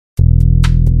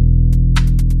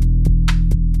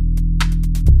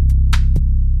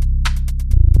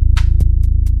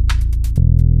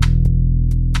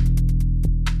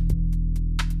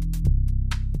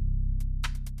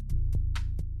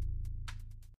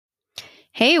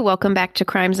Hey, welcome back to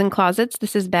Crimes and Closets.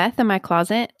 This is Beth in my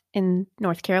closet in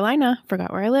North Carolina.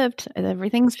 Forgot where I lived.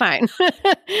 Everything's fine.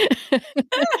 And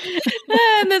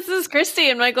this is Christy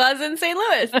in my closet in St.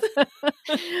 Louis.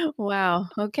 Wow.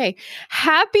 Okay.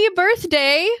 Happy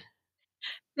birthday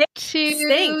to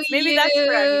Thanks. Maybe that's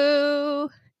you.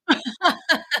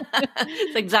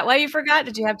 It's like, is that why you forgot?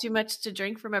 Did you have too much to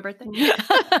drink for my birthday?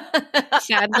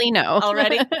 Sadly, no.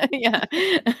 Already? Yeah.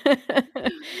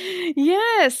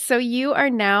 Yes. So you are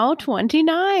now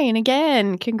 29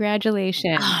 again.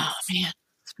 Congratulations. Oh, man.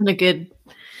 It's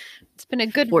been a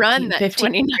good 14, run, that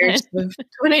 15 29 years of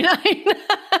 29.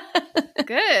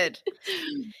 Good.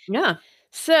 Yeah.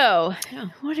 So,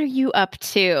 what are you up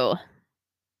to?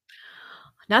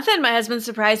 Nothing. My husband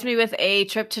surprised me with a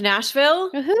trip to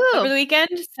Nashville over the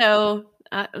weekend. So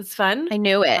it was fun. I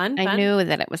knew it. Fun. I knew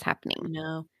that it was happening.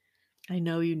 No. I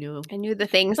know you knew. I knew the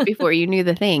things before you knew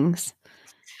the things.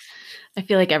 I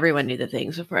feel like everyone knew the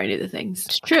things before I knew the things.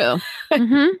 It's true.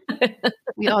 Mm-hmm.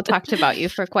 We all talked about you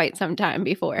for quite some time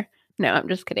before. No, I'm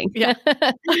just kidding. Yeah.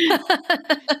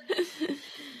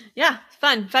 Yeah,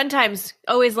 fun times.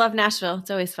 Always love Nashville. It's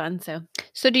always fun.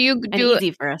 So do you do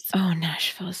easy for us? Oh,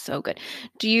 Nashville is so good.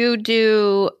 Do you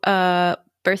do a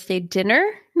birthday dinner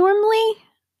normally?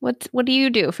 What do you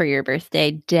do for your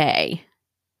birthday day?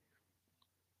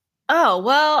 Oh,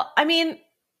 well, I mean,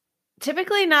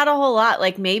 typically not a whole lot.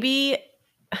 Like maybe,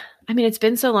 I mean, it's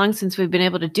been so long since we've been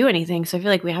able to do anything. So I feel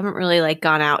like we haven't really like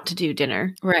gone out to do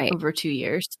dinner over 2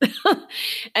 years.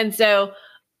 And so,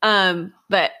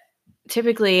 but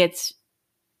typicily it's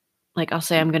like, I'll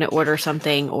say I'm going to order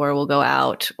something or we'll go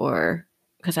out or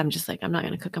because I'm just like, I'm not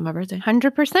going to cook on my birthday.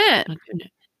 100%. I'm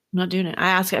not doing it. I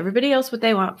ask everybody else what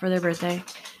they want for their birthday.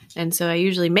 And so I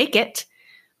usually make it,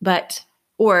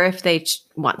 or if they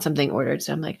want something ordered.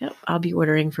 So I'm like, oh, I'll be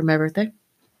ordering for my birthday.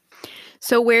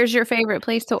 So where's your favorite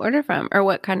place to order from or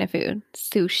what kind of food?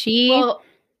 Sushi? Well,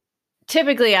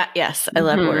 typically, yes, I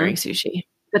love ordering sushi.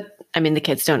 But I mean, the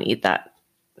kids don't eat that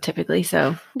typically.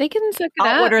 So they can suck it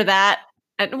I'll up. order that.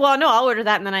 I'll order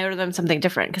that and then I order them something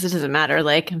different because it doesn't matter.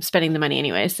 Like I'm spending the money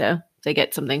anyway. So if they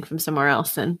get something from somewhere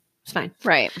else, then it's fine.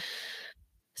 Right.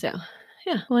 So,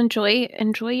 yeah. Well, enjoy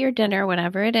your dinner,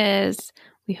 whatever it is.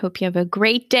 We hope you have a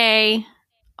great day.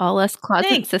 All us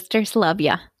closet sisters love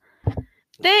ya.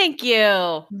 Thank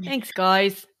you. Thanks,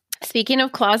 guys. Speaking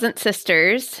of closet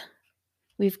sisters,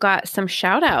 we've got some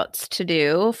shout outs to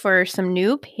do for some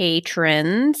new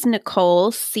patrons.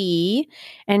 Nicole C.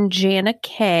 and Jana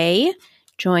K.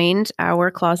 joined our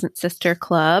Closet Sister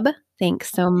Club. Thanks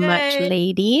so much,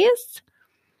 ladies.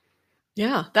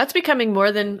 Yeah, that's becoming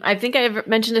more than, I think I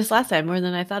mentioned this last time, more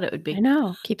than I thought it would be. I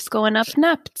know. Keeps going up and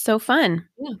up. It's so fun.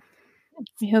 Yeah.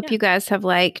 We hope you guys have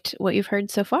liked what you've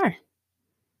heard so far.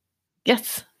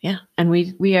 Yes. Yeah. And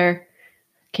we are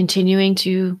continuing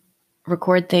to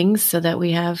record things so that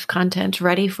we have content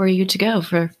ready for you to go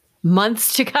for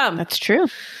months to come. That's true.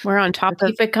 We're on top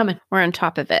of it coming. We're on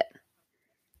top of it.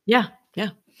 Yeah.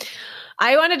 Yeah.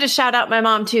 I wanted to shout out my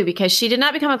mom too, because she did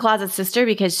not become a closet sister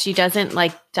because she doesn't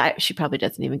she probably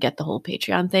doesn't even get the whole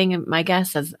Patreon thing. My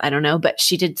guess is, I don't know, but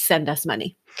she did send us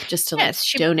money just to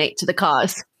donate to the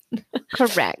cause.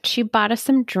 Correct. She bought us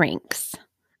some drinks.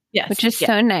 Yes. Which is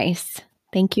so nice.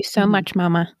 Thank you so much,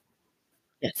 Mama.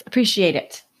 Yes. Appreciate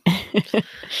it.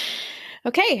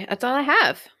 Okay. That's all I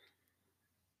have.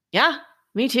 Yeah.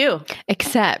 Me too.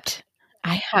 Except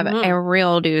I have a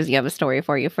real doozy of a story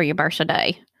for you for your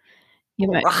birthday. You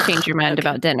might change your mind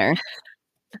about dinner.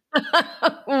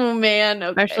 Oh, man.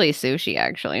 Okay. Especially sushi,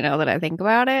 actually, now that I think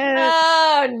about it.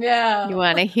 Oh, no. You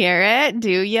want to hear it?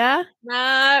 Do ya?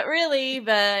 Not really,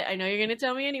 but I know you're going to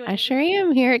tell me anyway. I sure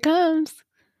am. Here it comes.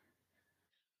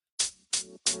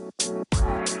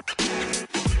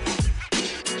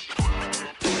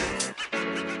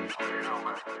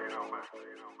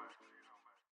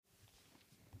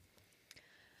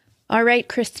 All right,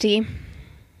 Christy.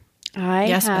 I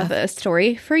have a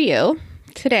story for you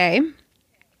today.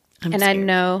 I'm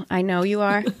scared. I know you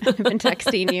are. I've been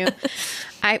texting you.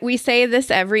 We say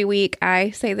this every week.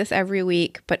 I say this every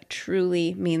week, but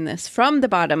truly mean this from the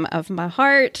bottom of my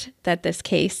heart that this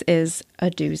case is a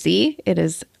doozy. It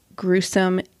is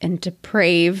gruesome and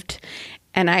depraved.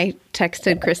 And I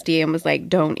texted Christy and was like,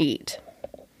 don't eat.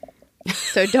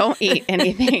 So don't eat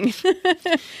anything.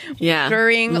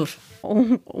 Yeah.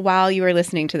 While you are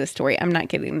listening to the story. I'm not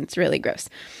kidding. It's really gross.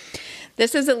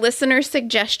 This is a listener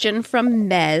suggestion from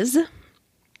Mez.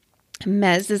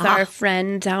 Mez is our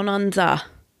friend down under.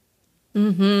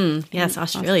 Mm-hmm. Yes,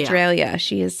 Australia.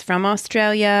 She is from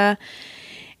Australia.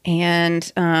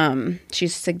 And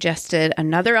she's suggested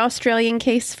another Australian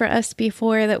case for us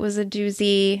before that was a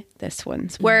doozy. This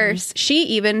one's worse. She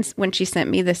even, when she sent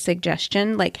me this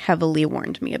suggestion, like heavily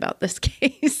warned me about this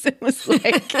case. It was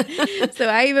like, so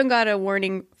I even got a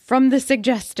warning from the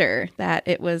suggester that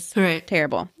it was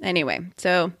terrible. Anyway,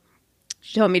 so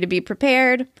she told me to be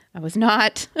prepared. I was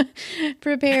not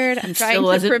prepared. I'm trying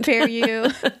to prepare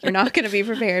you. You're not going to be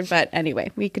prepared. But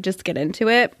anyway, we could just get into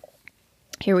it.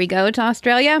 Here we go to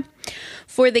Australia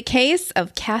for the case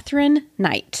of Catherine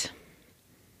Knight.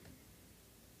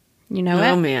 You know it?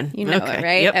 Oh, man. You know it,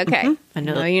 right? Yep. Okay. I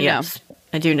know that. You know.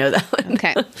 I do know that one.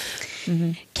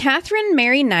 Okay. Catherine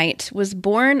Mary Knight was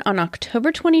born on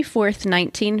October 24th,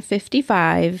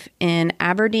 1955 in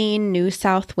Aberdeen, New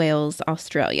South Wales,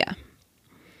 Australia.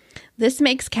 This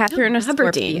makes Catherine a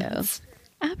Scorpio.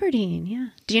 Aberdeen, yeah.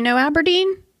 Do you know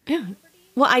Aberdeen? Yeah.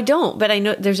 Well, I don't, but I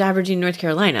know there's Aberdeen, North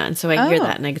Carolina, and so I hear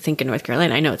that, and I think in North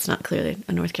Carolina. I know it's not clearly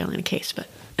a North Carolina case, but...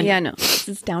 Anyway. Yeah, no, this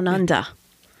is down under.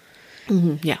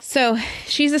 Yeah. So,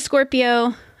 she's a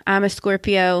Scorpio. I'm a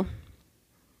Scorpio.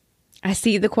 I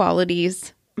see the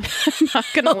qualities. I'm not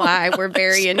going to lie. We're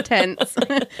very intense.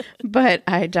 But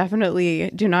I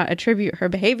definitely do not attribute her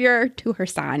behavior to her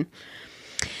sign.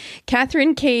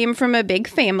 Catherine came from a big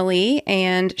family,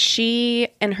 and she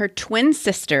and her twin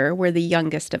sister were the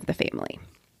youngest of the family.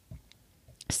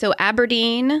 So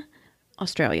Aberdeen,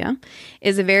 Australia,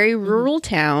 is a very rural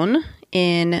town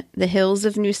in the hills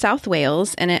of New South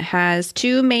Wales, and it has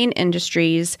two main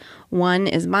industries. One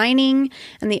is mining,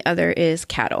 and the other is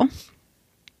cattle.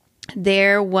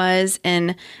 There was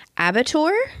an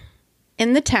abattoir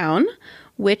in the town,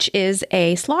 which is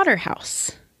a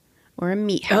slaughterhouse. Or a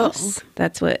meat house. Oh.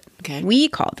 That's what we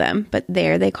call them. But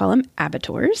there they call them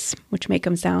abattoirs, which make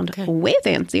them sound way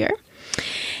fancier.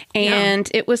 And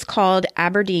it was called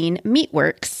Aberdeen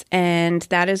Meatworks. And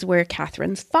that is where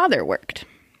Catherine's father worked.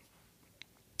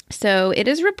 So it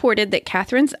is reported that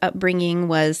Catherine's upbringing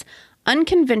was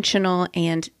unconventional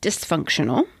and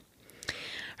dysfunctional.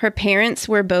 Her parents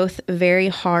were both very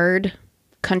hard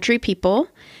country people.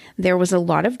 There was a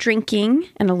lot of drinking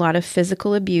and a lot of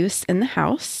physical abuse in the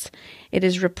house. It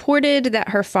is reported that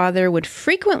her father would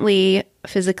frequently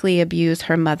physically abuse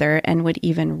her mother and would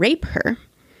even rape her.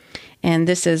 And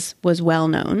this was well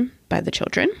known by the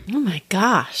children. Oh my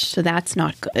gosh. So that's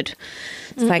not good.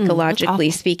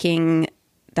 Psychologically speaking,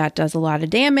 that does a lot of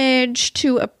damage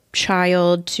to a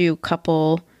child to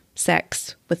couple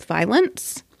sex with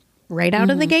violence right out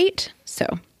of the gate. So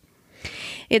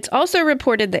it's also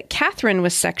reported that Catherine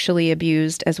was sexually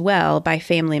abused as well by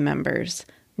family members,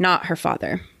 not her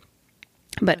father,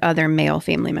 but other male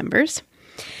family members.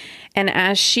 And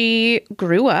as she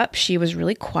grew up, she was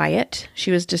really quiet.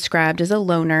 She was described as a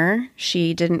loner.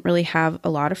 She didn't really have a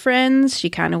lot of friends. She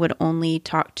kind of would only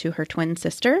talk to her twin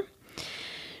sister.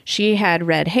 She had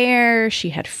red hair. She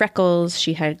had freckles.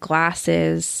 She had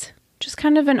glasses. Just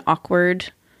kind of an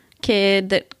awkward kid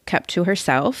that kept to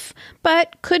herself,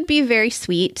 but could be very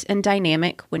sweet and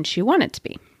dynamic when she wanted to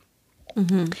be.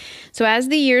 So as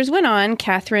the years went on,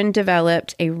 Catherine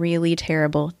developed a really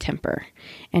terrible temper,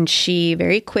 and she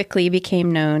very quickly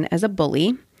became known as a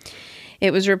bully.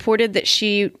 It was reported that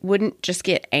she wouldn't just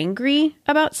get angry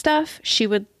about stuff, she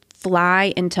would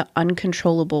fly into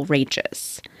uncontrollable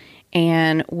rages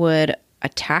and would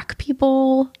attack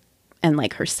people and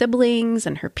like her siblings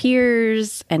and her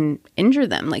peers and injure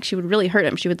them. Like she would really hurt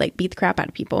them. She would like beat the crap out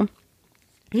of people.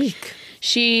 Eek.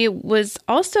 She was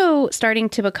also starting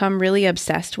to become really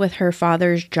obsessed with her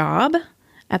father's job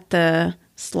at the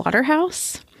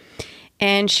slaughterhouse.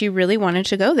 And she really wanted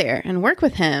to go there and work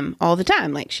with him all the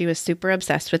time. Like she was super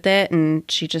obsessed with it and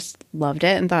she just loved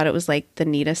it and thought it was like the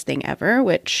neatest thing ever,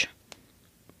 which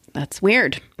that's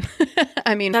weird.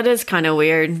 I mean, that is kind of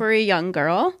weird for a young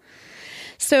girl.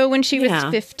 So when she was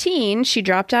 15, she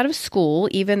dropped out of school,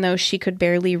 even though she could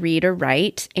barely read or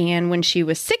write. And when she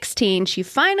was 16, she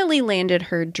finally landed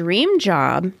her dream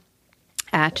job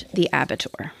at the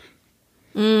abattoir.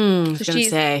 I was going to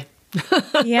say.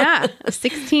 Yeah, a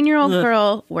 16-year-old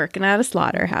girl working at a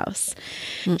slaughterhouse.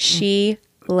 She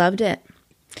loved it.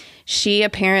 She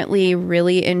apparently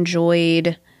really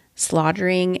enjoyed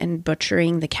slaughtering and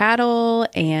butchering the cattle,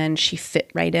 and she fit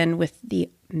right in with the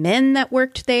men that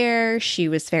worked there. She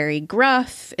was very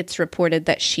gruff. It's reported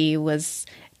that she was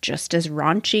just as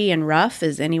raunchy and rough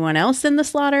as anyone else in the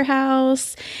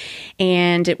slaughterhouse.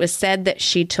 And it was said that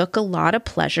she took a lot of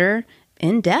pleasure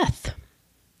in death.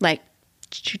 Like,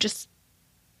 she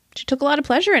took a lot of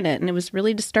pleasure in it, and it was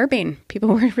really disturbing. People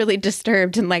were really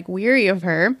disturbed and like weary of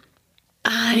her.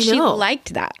 I know. She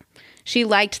liked that. She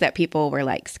liked that people were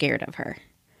like scared of her.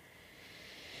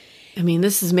 I mean,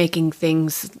 this is making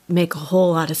things make a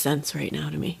whole lot of sense right now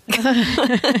to me.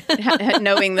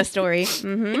 Knowing the story.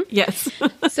 Mm-hmm. Yes.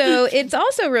 So it's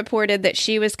also reported that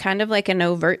she was kind of like an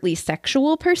overtly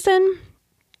sexual person,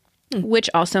 which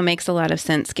also makes a lot of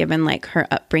sense given like her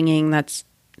upbringing. That's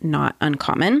not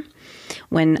uncommon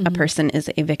when a person is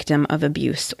a victim of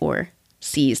abuse or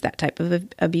sees that type of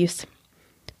abuse.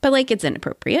 But like it's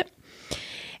inappropriate.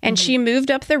 And she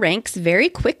moved up the ranks very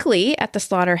quickly at the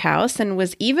slaughterhouse and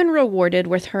was even rewarded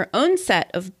with her own set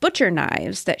of butcher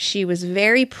knives that she was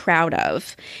very proud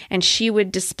of. And she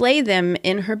would display them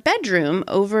in her bedroom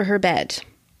over her bed.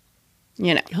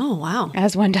 You know. Oh, wow.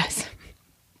 As one does.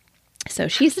 So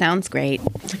she sounds great.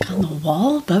 Like on the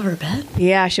wall above her bed?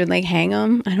 Yeah, she would like hang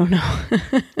them. I don't know.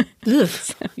 Ugh.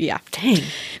 So, yeah. Dang.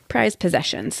 Prized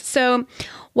possessions. So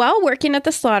while working at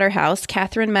the slaughterhouse,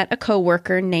 Catherine met a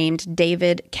coworker named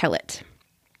David Kellett.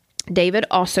 David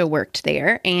also worked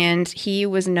there, and he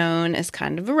was known as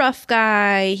kind of a rough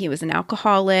guy. He was an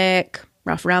alcoholic,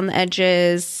 rough around the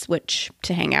edges, which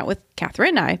to hang out with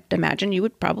Catherine, I'd imagine you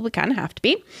would probably kind of have to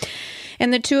be.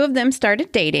 And the two of them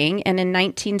started dating, and in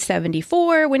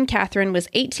 1974, when Catherine was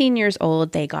 18 years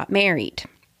old, they got married.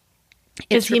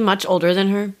 Is he much older than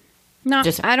her? No,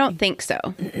 I don't think so.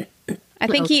 I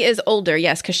think he is older,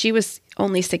 yes, because she was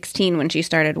only 16 when she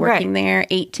started working there,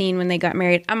 18 when they got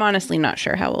married. I'm honestly not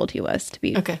sure how old he was, to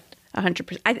be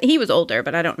 100%. He was older,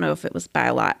 but I don't know if it was by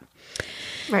a lot.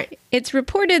 Right. It's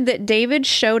reported that David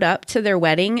showed up to their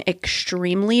wedding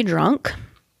extremely drunk.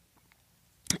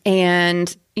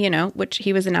 And, you know, which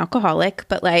he was an alcoholic,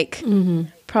 but like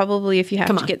probably if you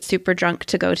have to get super drunk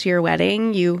to go to your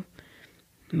wedding, you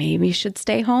maybe should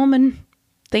stay home and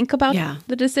think about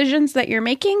the decisions that you're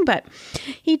making. But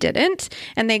he didn't.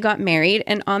 And they got married.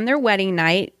 And on their wedding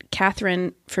night,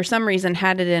 Catherine, for some reason,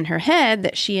 had it in her head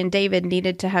that she and David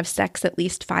needed to have sex at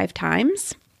least 5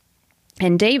 times.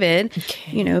 And David,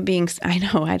 you know, being, I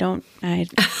don't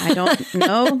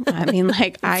know. I mean,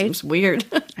 like, seems weird.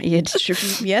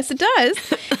 Yes, it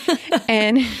does.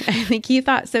 And I think he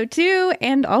thought so too.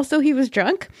 And also he was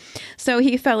drunk. So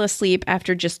he fell asleep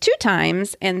after just 2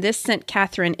 times. And this sent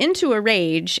Catherine into a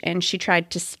rage. And she tried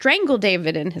to strangle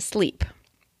David in his sleep.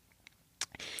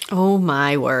 Oh,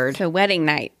 my word. So wedding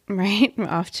night, right?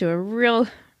 Off to a real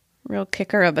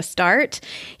kicker of a start.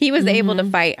 He was able to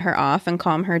fight her off and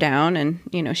calm her down. And,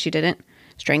 you know, she didn't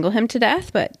strangle him to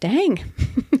death, but dang.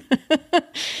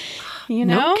 You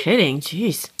know? No kidding.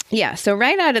 Jeez. Yeah. So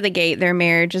right out of the gate, their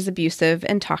marriage is abusive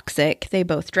and toxic. They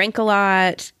both drank a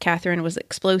lot. Catherine was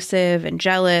explosive and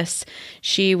jealous.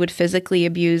 She would physically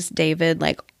abuse David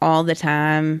like all the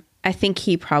time. I think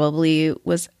he probably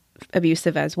was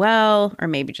abusive as well, or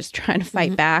maybe just trying to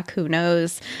fight back. Who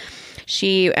knows?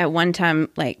 She, at one time,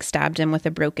 like, stabbed him with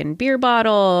a broken beer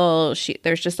bottle.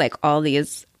 There's just, like, all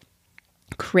these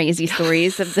crazy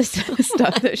stories of this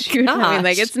stuff that she would... I mean,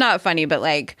 like, it's not funny, but,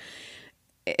 like,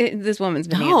 this woman's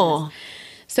bananas. No.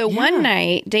 So one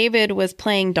night, David was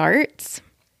playing darts.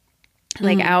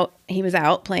 Like, he was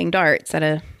out playing darts at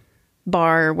a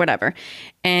bar or whatever.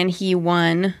 And he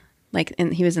won, like,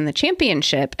 and he was in the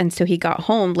championship. And so he got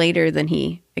home later than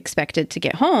he expected to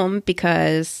get home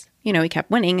because... You know, he kept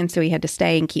winning, and so he had to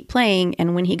stay and keep playing.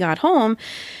 And when he got home,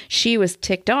 she was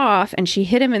ticked off, and she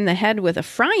hit him in the head with a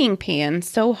frying pan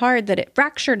so hard that it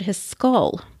fractured his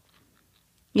skull.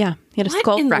 Yeah, he had a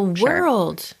skull fracture. What in the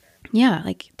world? Yeah,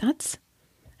 like, that's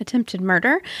attempted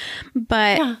murder.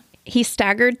 But he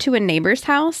staggered to a neighbor's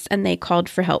house, and they called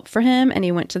for help for him, and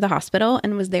he went to the hospital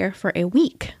and was there for a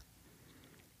week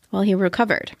while he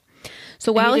recovered.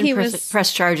 So while he was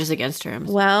press charges against her,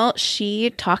 well,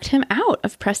 she talked him out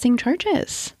of pressing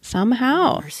charges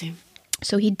somehow. Oh, mercy.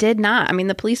 So he did not. I mean,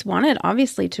 the police wanted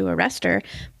obviously to arrest her,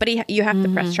 but you have to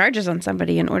press charges on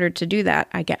somebody in order to do that.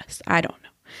 I guess I don't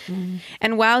know.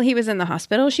 And while he was in the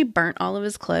hospital, she burnt all of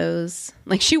his clothes.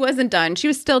 Like, she wasn't done. She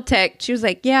was still ticked. She was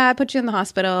like, "Yeah, I put you in the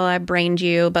hospital. I brained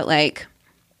you, but like,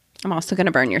 I'm also going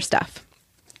to burn your stuff."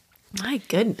 My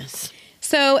goodness.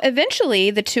 So eventually,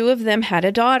 the two of them had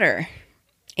a daughter.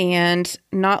 And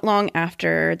not long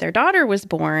after their daughter was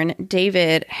born,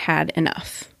 David had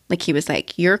enough. Like, he was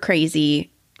like, "You're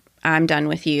crazy. I'm done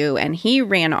with you." And he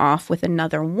ran off with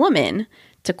another woman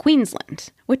to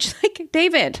Queensland, which, like,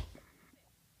 David,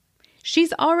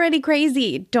 she's already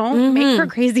crazy. Don't make her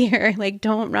crazier. Like,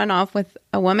 don't run off with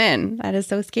a woman. That is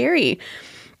so scary.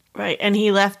 Right. And he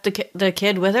left the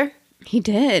kid with her? He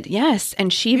did, yes.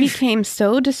 And she became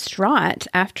so distraught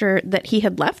after that he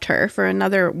had left her for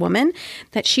another woman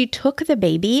that she took the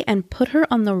baby and put her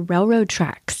on the railroad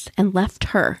tracks and left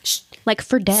her, like,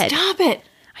 for dead. Stop it.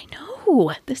 I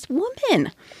know, this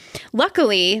woman.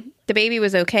 Luckily, the baby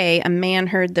was okay. A man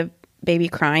heard the baby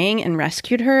crying and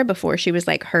rescued her before she was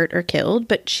like hurt or killed,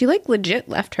 but she like legit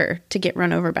left her to get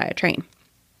run over by a train.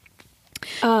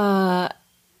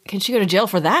 Can she go to jail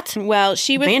for that? Well,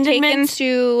 she was taken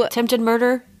to attempted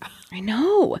murder. I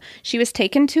know. She was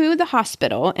taken to the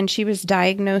hospital and she was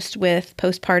diagnosed with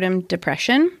postpartum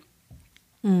depression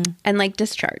and like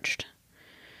discharged.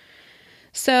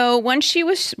 So once she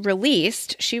was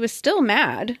released, she was still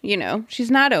mad. You know,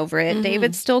 she's not over it.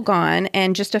 David's still gone.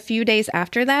 And just a few days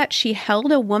after that, she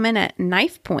held a woman at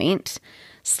knife point,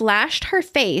 slashed her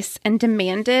face, and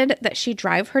demanded that she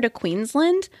drive her to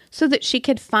Queensland so that she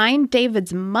could find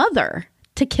David's mother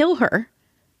to kill her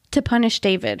to punish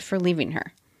David for leaving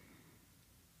her.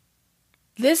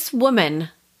 This woman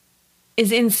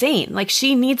is insane. Like,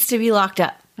 she needs to be locked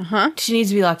up. She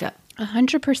needs to be locked up.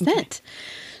 100%. Okay.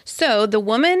 So the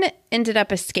woman ended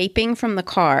up escaping from the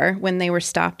car when they were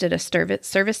stopped at a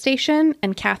service station,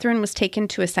 and Catherine was taken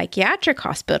to a psychiatric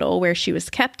hospital where she was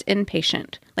kept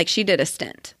inpatient. Like, she did a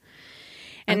stint.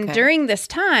 And during this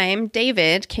time,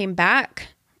 David came back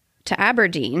to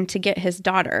Aberdeen to get his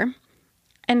daughter,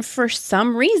 and for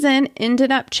some reason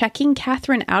ended up checking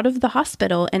Catherine out of the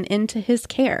hospital and into his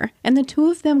care. And the two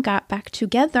of them got back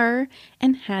together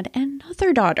and had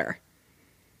another daughter.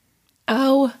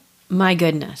 Oh, my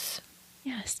goodness.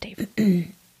 Yes,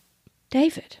 David.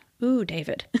 David. Ooh,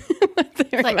 David.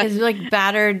 It's like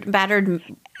battered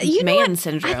man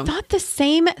syndrome. I thought the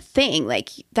same thing, like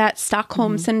that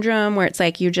Stockholm syndrome where it's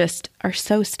like you just are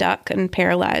so stuck and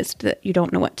paralyzed that you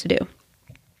don't know what to do.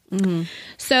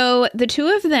 So the two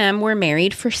of them were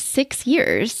married for 6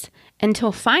 years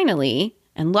until finally,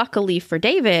 and luckily for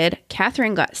David,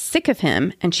 Catherine got sick of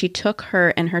him and she took her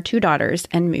and her 2 daughters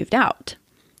and moved out.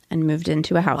 And moved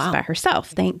into a house by herself.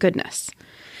 Thank goodness.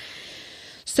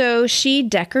 So she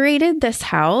decorated this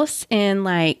house in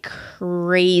like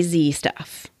crazy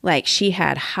stuff. Like, she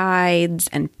had hides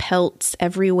and pelts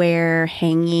everywhere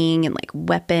hanging, and like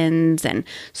weapons and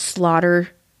slaughter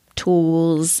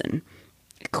tools and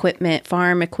equipment,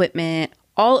 farm equipment,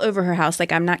 all over her house.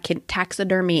 Like, I'm not kidding.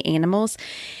 Taxidermy animals.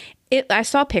 I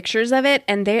saw pictures of it,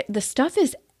 and the stuff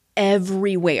is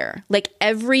everywhere, like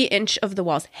every inch of the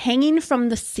walls, hanging from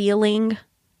the ceiling.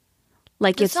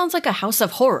 Like, it sounds like a house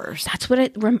of horrors. That's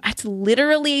what that's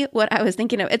literally what I was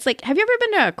thinking of. It's like, have you ever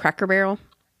been to a Cracker Barrel?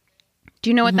 Do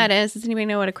you know what that is? Does anybody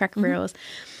know what a Cracker Barrel is?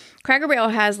 Cracker Barrel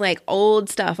has like old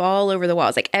stuff all over the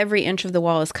walls. Like, every inch of the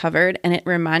wall is covered, and it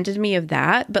reminded me of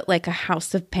that, but like a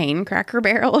House of Pain Cracker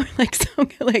Barrel. Like, so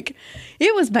like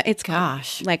it's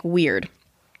gosh, like weird.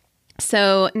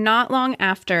 So not long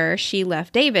after she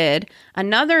left David,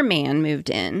 another man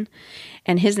moved in,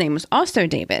 and his name was also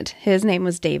David. His name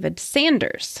was David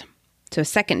Sanders. So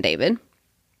second David.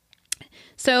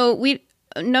 So we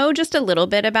know just a little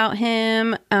bit about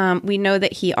him. We know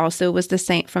that he also was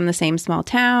from the same small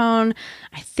town.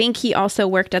 I think he also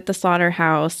worked at the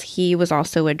slaughterhouse. He was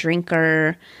also a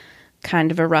drinker, kind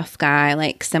of a rough guy,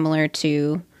 like similar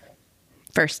to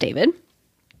first David.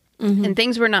 And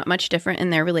things were not much different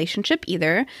in their relationship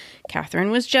either.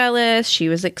 Catherine was jealous. She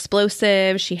was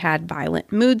explosive. She had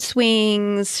violent mood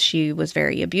swings. She was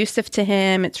very abusive to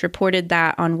him. It's reported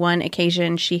that on one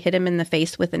occasion she hit him in the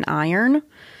face with an iron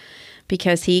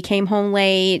because he came home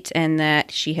late, and that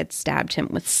she had stabbed him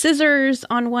with scissors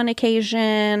on one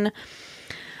occasion.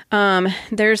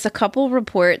 There's a couple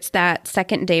reports that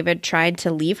second David tried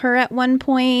to leave her at one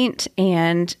point,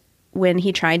 and when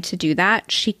he tried to do that,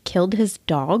 she killed his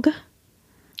dog.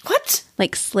 What?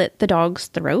 Like, slit the dog's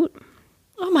throat.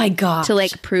 Oh my God. To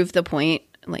like prove the point,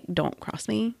 like, don't cross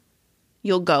me.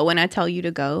 You'll go when I tell you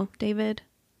to go, David.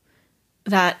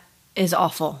 That is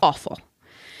awful. Awful.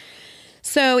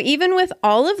 So even with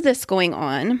all of this going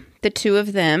on, the two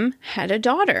of them had a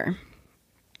daughter.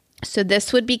 So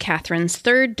this would be Catherine's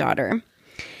third daughter.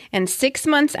 And 6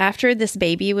 months after this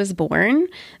baby was born,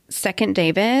 second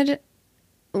David,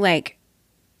 like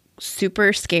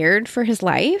super scared for his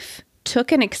life,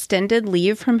 took an extended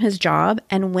leave from his job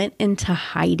and went into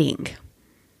hiding.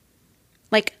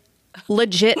 Like,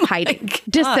 legit hiding.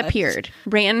 Disappeared.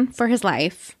 Ran for his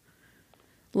life.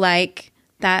 Like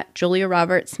that Julia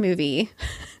Roberts movie.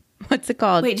 What's it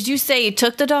called? Wait, did you say he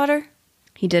took the daughter?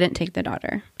 He didn't take the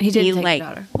daughter. He didn't take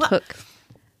the daughter.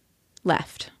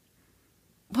 Left.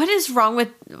 What is wrong with...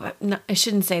 No, I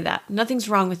shouldn't say that. Nothing's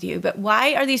wrong with you. But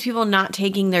why are these people not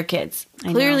taking their kids?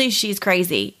 Clearly, she's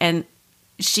crazy. And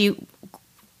she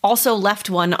also left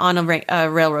one on a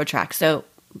railroad track. So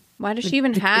why does she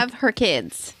even have her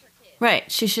kids?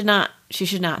 Right. She should not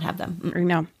have them.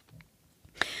 No.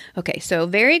 Okay. So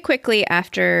very quickly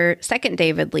after second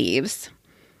David leaves,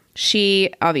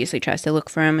 she obviously tries to look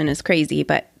for him and is crazy,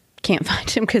 but can't find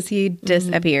him because he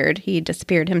disappeared. He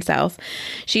disappeared himself.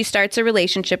 She starts a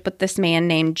relationship with this man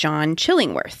named John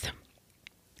Chillingworth.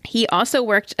 He also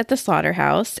worked at the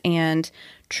slaughterhouse, and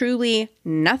truly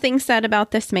nothing said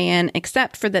about this man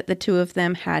except for that the two of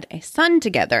them had a son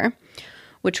together,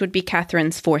 which would be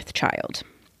Catherine's fourth child.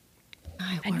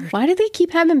 Why do they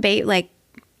keep having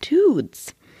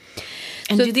dudes?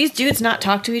 And do these dudes not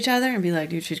talk to each other and be like,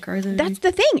 dude, she's crazy? That's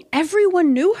the thing.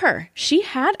 Everyone knew her. She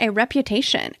had a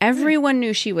reputation. Everyone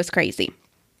knew she was crazy.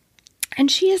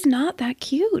 And she is not that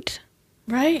cute.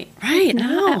 Right.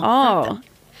 Not at all.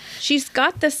 She's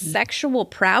got this sexual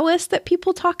prowess that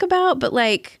people talk about, but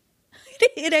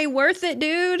it ain't worth it,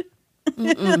 dude.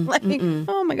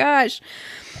 Oh my gosh.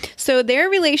 So their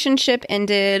relationship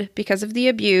ended because of the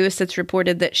abuse. It's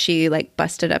reported that she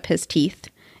busted up his teeth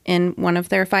in one of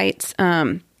their fights.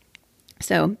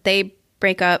 So they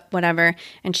break up, whatever.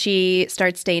 And she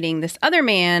starts dating this other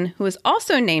man who is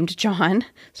also named John.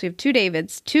 So we have two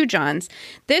Davids, two Johns.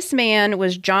 This man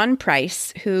was John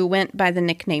Price, who went by the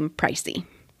nickname Pricey.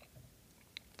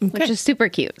 Okay. Which is super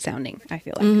cute sounding, I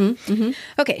feel like.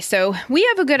 Okay, so we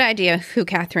have a good idea who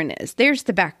Catherine is. There's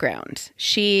the background.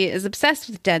 She is obsessed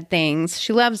with dead things.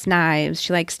 She loves knives.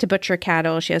 She likes to butcher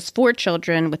cattle. She has 4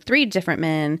 children with 3 different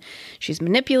men. She's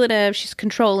manipulative. She's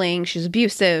controlling. She's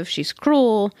abusive. She's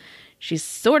cruel. She's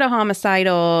sort of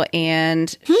homicidal.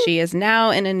 And she is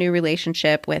now in a new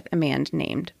relationship with a man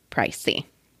named Pricey.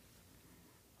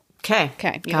 Okay.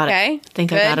 You got okay? It. I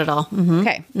think I got it all.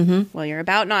 Okay. Well, you're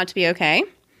about not to be okay.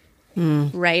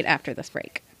 Right after this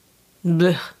break.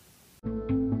 Blech.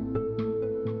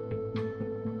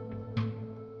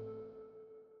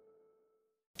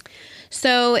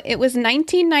 So it was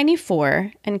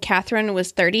 1994, and Catherine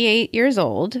was 38 years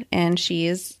old, and she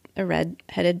is a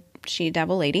red-headed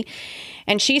she-devil lady.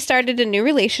 And she started a new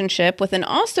relationship with an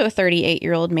also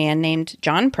 38-year-old man named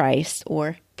John Price,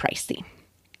 or Pricey.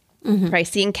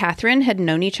 Pricey and Catherine had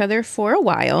known each other for a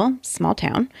while, small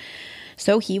town,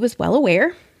 so he was well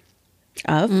aware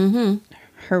of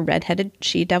her red-headed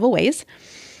she-devil ways.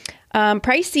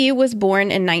 Pricey was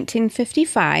born in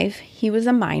 1955. He was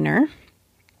a minor,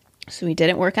 so he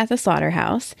didn't work at the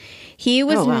slaughterhouse. He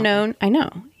was known,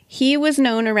 he was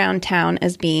known around town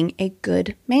as being a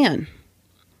good man.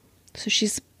 So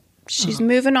she's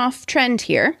moving off trend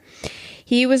here.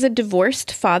 He was a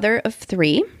divorced father of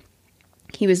 3.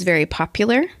 He was very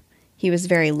popular. He was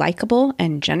very likable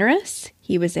and generous.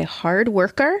 He was a hard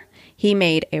worker. He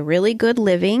made a really good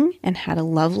living and had a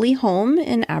lovely home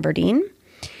in Aberdeen.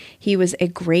 He was a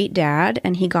great dad,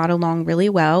 and he got along really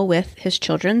well with his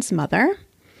children's mother.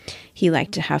 He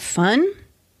liked to have fun.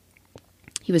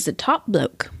 He was a top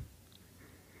bloke,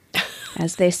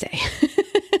 as they say.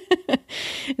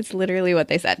 It's literally what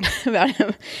they said about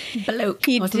him. Bloke.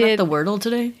 Wasn't that the Wordle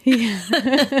today? Yeah.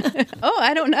 Oh,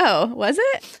 I don't know. Was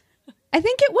it? I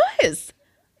think it was.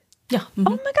 Yeah.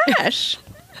 Oh my gosh.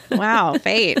 Wow.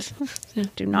 Fate.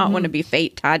 Do not want to be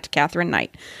fate tied to Catherine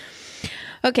Knight.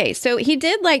 Okay. So he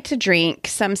did like to drink.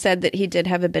 Some said that he did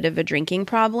have a bit of a drinking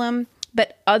problem.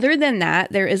 But other than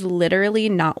that, there is literally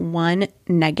not one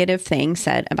negative thing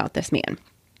said about this man.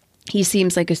 He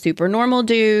seems like a super normal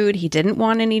dude. He didn't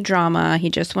want any drama. He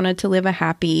just wanted to live a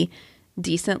happy,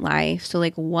 decent life. So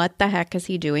what the heck is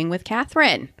he doing with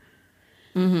Catherine?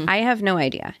 I have no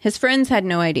idea. His friends had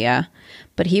no idea,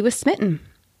 but he was smitten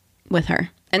with her.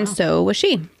 And so was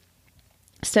she.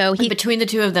 So between the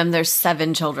two of them, there's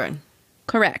 7 children.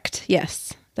 Correct.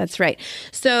 Yes, that's right.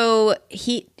 So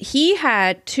he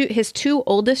had his 2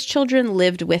 oldest children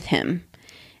lived with him,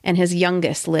 and his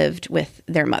youngest lived with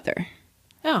their mother.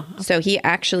 Oh. Okay. So he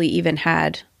actually even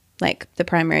had the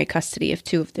primary custody of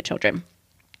 2 of the children.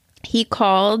 He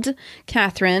called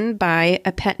Catherine by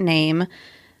a pet name,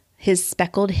 his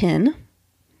speckled hen,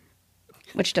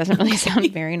 which doesn't really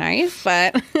sound very nice,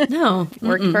 but no,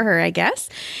 worked for her, I guess.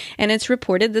 And it's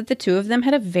reported that the 2 of them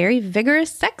had a very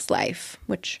vigorous sex life,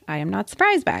 which I am not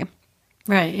surprised by.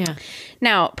 Right, yeah.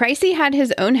 Now, Pricey had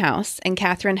his own house, and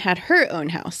Catherine had her own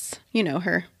house. You know,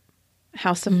 her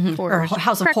house of horror.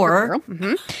 House of horror.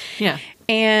 Yeah.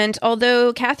 And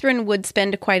although Catherine would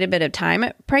spend quite a bit of time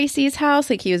at Pricey's house,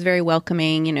 he was very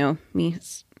welcoming,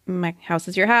 my house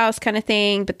is your house kind of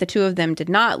thing. But the 2 of them did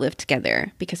not live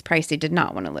together because Pricey did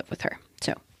not want to live with her.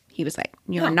 So he was like,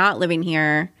 you're not living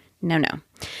here. No.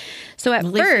 So at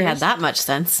least he had that much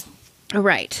sense.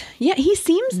 Right. Yeah, he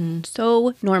seems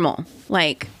so normal.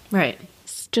 Right.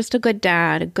 Just a good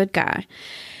dad, a good guy.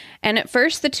 And at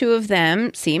first, the 2 of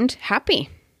them seemed happy.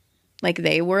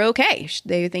 They were okay.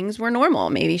 Things were normal.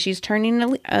 Maybe she's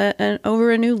turning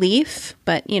over a new leaf.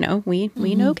 But,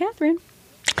 we know Catherine.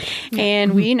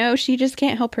 And we know she just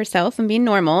can't help herself and be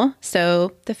normal.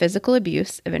 So the physical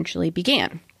abuse eventually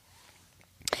began.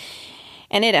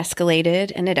 And it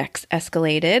escalated and it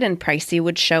escalated. And Pricey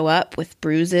would show up with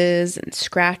bruises and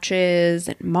scratches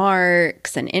and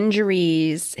marks and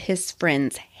injuries. His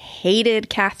friends hated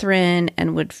Catherine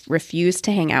and would refuse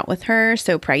to hang out with her.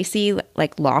 So Pricey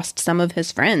lost some of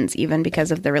his friends even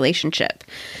because of the relationship,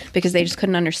 because they just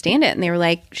couldn't understand it. And they were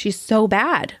like, she's so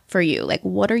bad for you. Like,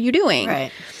 what are you doing?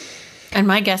 Right. And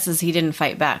my guess is he didn't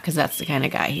fight back because that's the kind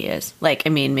of guy he is.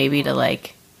 Maybe to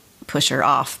push her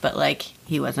off, but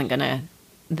he wasn't going to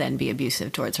then be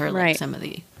abusive towards her like some of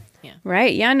the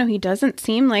Right. Yeah, no, he doesn't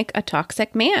seem like a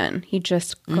toxic man. He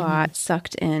just got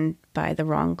sucked in by the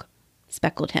wrong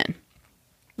speckled hen.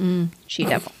 She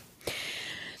devil.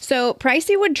 So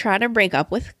Pricey would try to break up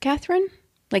with Catherine.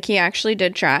 He actually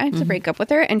did try to break up with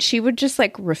her, and she would just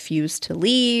refuse to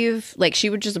leave. She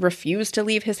would just refuse to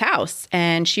leave his house,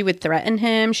 and she would threaten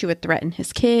him. She would threaten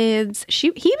his kids.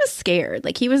 He was scared.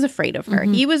 He was afraid of her.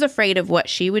 He was afraid of what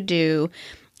she would do.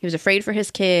 He was afraid for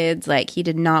his kids. He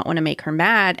did not want to make her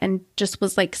mad, and just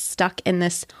was stuck in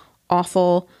this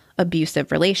awful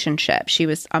abusive relationship. She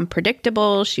was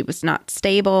unpredictable. She was not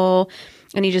stable,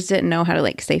 and he just didn't know how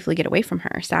to safely get away from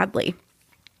her, sadly.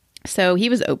 So he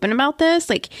was open about this.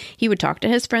 He would talk to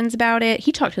his friends about it.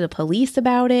 He talked to the police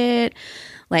about it,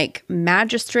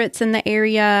 magistrates in the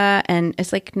area. And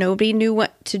it's nobody knew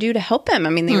what to do to help him. I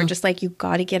mean, they were just you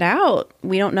got to get out.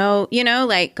 We don't know,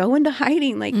 go into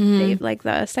hiding, right.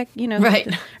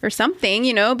 or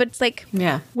something, but it's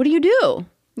what do?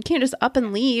 You can't just up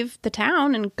and leave the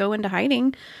town and go into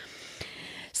hiding.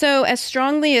 So as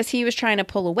strongly as he was trying to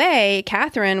pull away,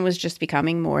 Catherine was just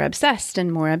becoming more obsessed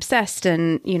and more obsessed.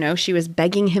 And, she was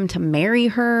begging him to marry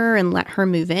her and let her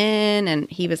move in. And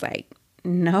he was like,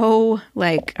 no,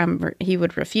 he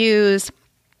would refuse.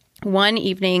 One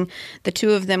evening, the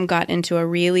two of them got into a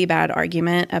really bad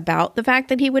argument about the fact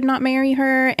that he would not marry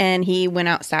her. And he went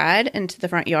outside into the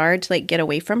front yard to get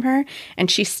away from her. And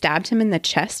she stabbed him in the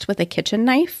chest with a kitchen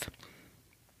knife.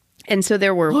 And so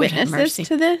there were witnesses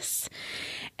to this.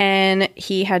 And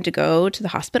he had to go to the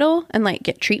hospital and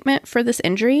get treatment for this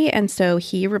injury. And so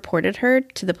he reported her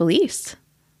to the police.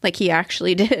 He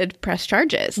actually did press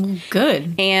charges.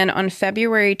 Good. And on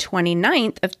February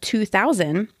 29th of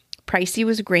 2000, Pricey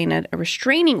was granted a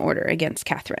restraining order against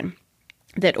Catherine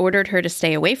that ordered her to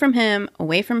stay away from him,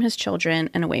 away from his children,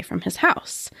 and away from his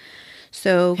house.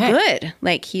 So good.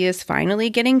 He is finally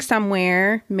getting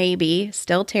somewhere, maybe,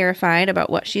 still terrified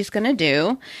about what she's going to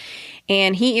do.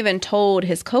 And he even told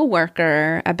his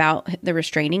coworker about the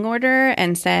restraining order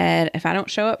and said, if I don't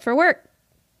show up for work,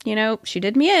 she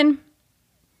did me in.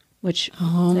 Which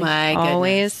my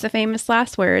always goodness. The famous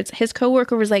last words. His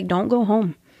coworker was like, don't go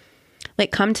home.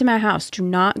 Come to my house. Do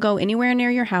not go anywhere near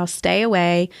your house. Stay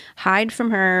away. Hide from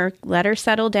her. Let her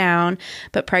settle down.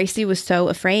 But Pricey was so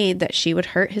afraid that she would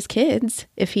hurt his kids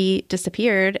if he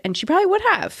disappeared. And she probably would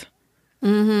have.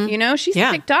 She's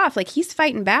ticked off. He's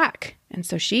fighting back. And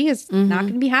so she is not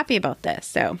going to be happy about this.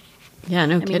 So, yeah,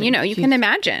 no kidding. You can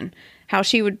imagine how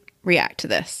she would react to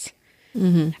this.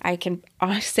 I can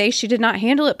say she did not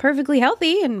handle it perfectly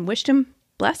healthy and wished him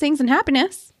blessings and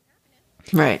happiness.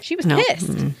 Right. She was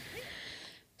pissed.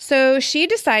 So she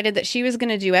decided that she was going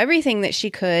to do everything that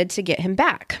she could to get him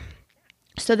back.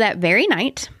 So that very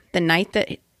night, the night that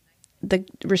the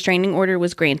restraining order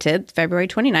was granted, February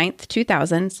 29th,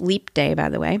 2000, leap day, by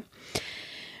the way,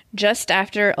 just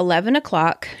after 11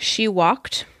 o'clock, she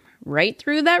walked right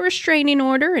through that restraining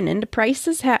order and into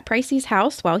Pricey's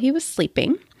house while he was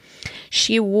sleeping.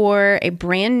 She wore a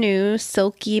brand new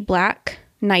silky black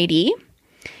nightie,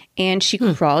 and she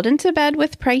crawled into bed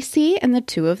with Pricey, and the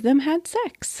two of them had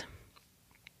sex.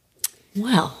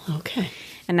 Well, okay.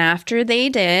 And after they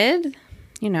did,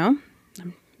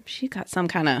 she got some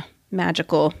kind of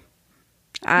magical,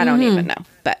 I don't even know.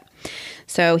 But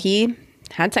so he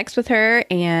had sex with her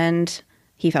and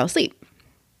he fell asleep.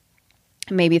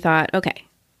 Maybe thought, okay,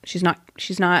 she's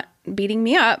not beating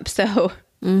me up, so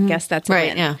guess that's a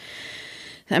win. Yeah.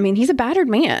 I mean, he's a battered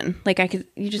man. I can't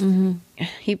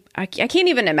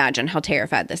even imagine how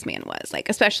terrified this man was,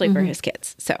 especially for his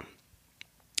kids. So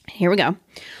here we go.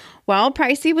 While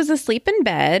Pricey was asleep in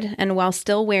bed and while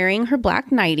still wearing her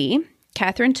black nightie,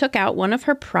 Catherine took out one of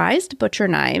her prized butcher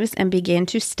knives and began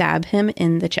to stab him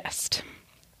in the chest.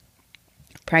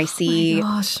 Pricey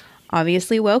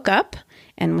obviously woke up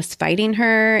and was fighting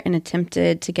her and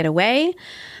attempted to get away,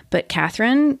 but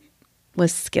Catherine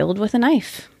was skilled with a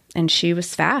knife. And she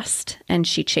was fast, and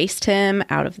she chased him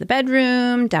out of the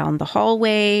bedroom, down the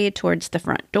hallway, towards the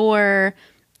front door,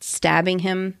 stabbing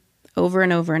him over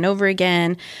and over and over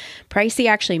again. Pricey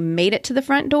actually made it to the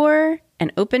front door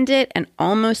and opened it and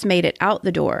almost made it out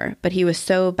the door. But he was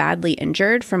so badly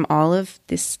injured from all of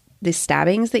the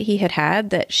stabbings that he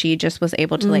had that she just was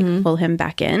able to like pull him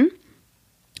back in.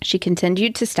 She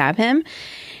continued to stab him,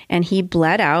 and he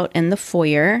bled out in the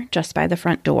foyer just by the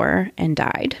front door and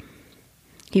died.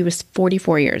 He was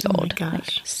 44 years old. My gosh.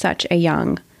 Like, such a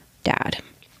young dad.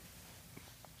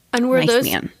 And were those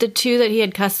the two that he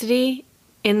had custody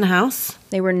in the house?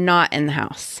 They were not in the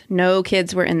house. No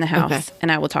kids were in the house. Okay.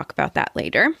 And I will talk about that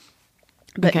later.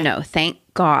 But no, thank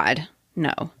God,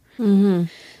 no. Mm-hmm.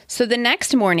 So the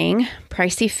next morning,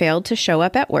 Pricey failed to show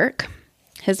up at work.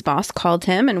 His boss called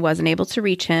him and wasn't able to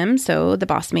reach him. So the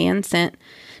boss man sent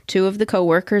 2 of the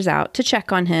coworkers out to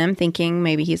check on him, thinking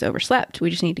maybe he's overslept.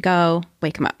 We just need to go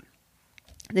wake him up.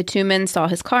 The 2 men saw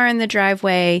his car in the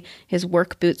driveway. His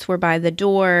work boots were by the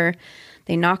door.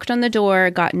 They knocked on the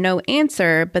door, got no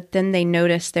answer, but then they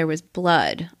noticed there was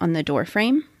blood on the door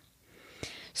frame.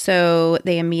 So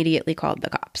they immediately called the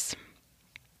cops.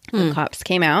 The cops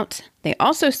came out. They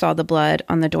also saw the blood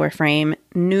on the door frame,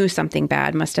 knew something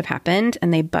bad must have happened,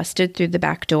 and they busted through the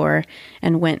back door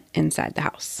and went inside the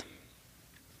house.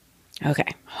 Okay,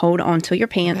 hold on to your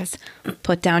pants,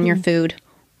 put down your food,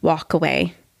 walk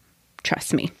away.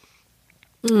 Trust me.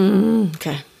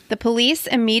 Okay. The police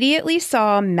immediately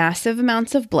saw massive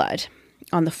amounts of blood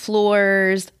on the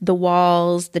floors, the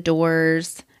walls, the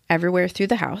doors, everywhere through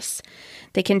the house.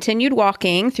 They continued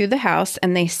walking through the house,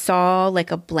 and they saw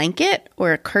like a blanket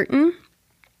or a curtain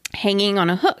hanging on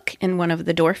a hook in one of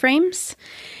the door frames.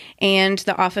 And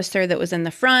the officer that was in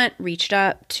the front reached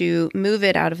up to move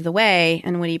it out of the way.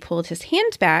 And when he pulled his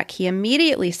hand back, he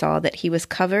immediately saw that he was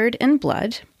covered in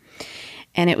blood.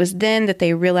 And it was then that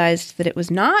they realized that it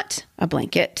was not a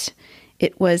blanket.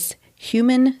 It was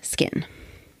human skin.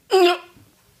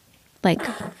 Like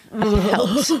a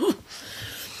pelt.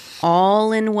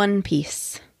 All in one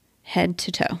piece, head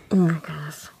to toe. Oh my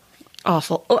gosh.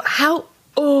 Awful.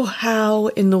 How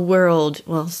in the world?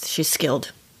 Well, she's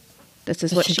skilled. This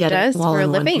is what she does for a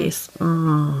living.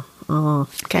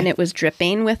 Okay. And it was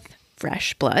dripping with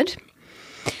fresh blood.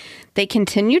 They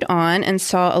continued on and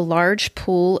saw a large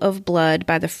pool of blood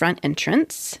by the front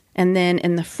entrance. And then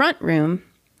in the front room,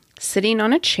 sitting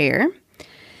on a chair,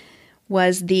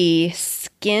 was the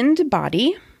skinned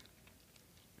body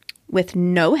with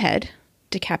no head,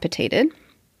 decapitated,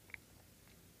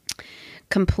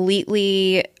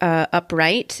 completely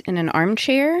upright in an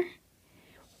armchair.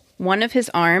 One of his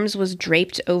arms was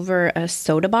draped over a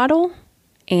soda bottle,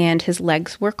 and his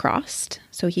legs were crossed.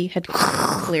 So he had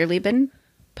clearly been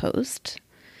posed.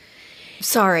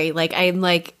 Sorry, like I'm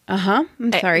like...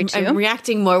 I'm sorry, too. I'm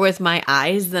reacting more with my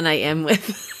eyes than I am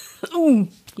with... Oh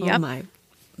my.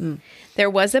 There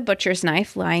was a butcher's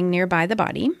knife lying nearby the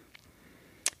body.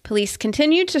 Police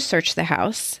continued to search the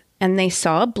house, and they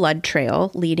saw a blood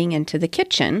trail leading into the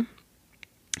kitchen,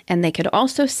 and they could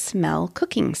also smell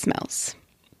cooking smells.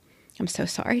 I'm so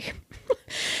sorry.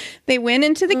 They went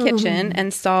into the kitchen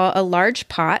and saw a large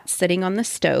pot sitting on the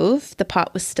stove. The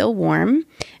pot was still warm,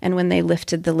 and when they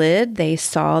lifted the lid, they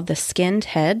saw the skinned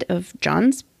head of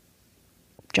John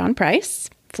Price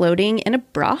floating in a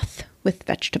broth with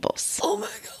vegetables. Oh my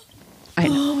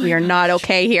God. We are not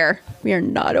okay here. We are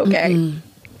not okay. Mm-mm.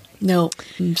 No,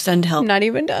 send help. Not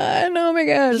even done. Oh my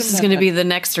gosh. This is going to be the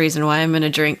next reason why I'm going to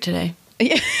drink today.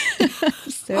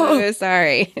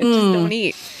 Sorry. Just don't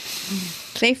eat.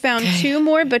 They found 2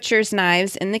 more butcher's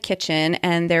knives in the kitchen,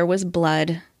 and there was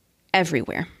blood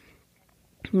everywhere.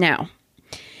 Now,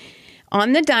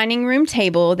 on the dining room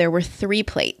table, there were 3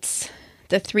 plates.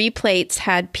 The 3 plates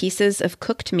had pieces of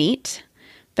cooked meat,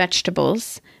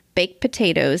 vegetables, baked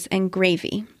potatoes, and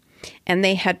gravy. And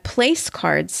they had place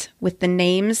cards with the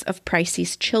names of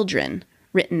Pricey's children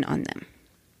written on them.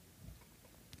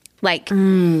 Like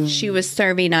she was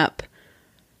serving up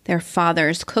their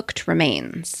father's cooked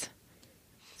remains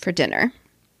for dinner.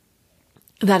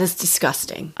 That is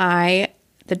disgusting.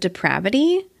 The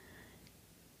depravity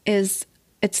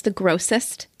it's the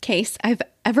grossest case I've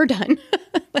ever done.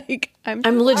 Like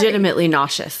I'm legitimately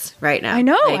nauseous right now. I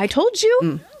know. Like, I told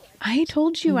you. I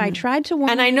told you. I tried to warn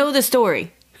you. And I know the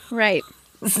story. Right.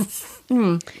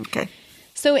 Okay.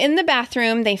 So in the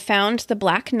bathroom, they found the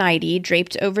black nightie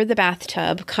draped over the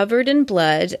bathtub, covered in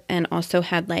blood, and also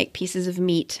had like pieces of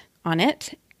meat on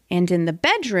it. And in the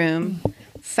bedroom,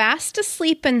 fast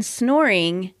asleep and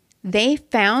snoring, they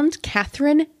found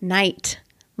Catherine Knight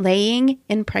laying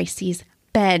in Pricey's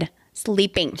bed,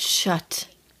 sleeping. Shut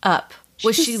up.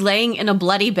 Was she laying in a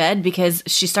bloody bed because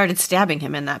she started stabbing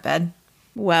him in that bed?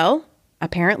 Well,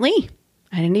 apparently.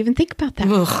 I didn't even think about that.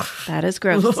 Ugh. That is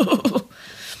gross.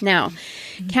 Now,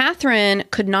 Catherine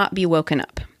could not be woken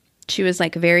up. She was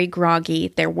like very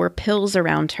groggy. There were pills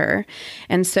around her.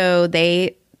 And so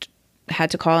they had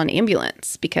to call an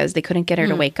ambulance because they couldn't get her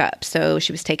to wake up. So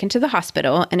she was taken to the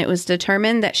hospital, and it was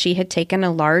determined that she had taken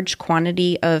a large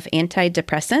quantity of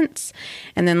antidepressants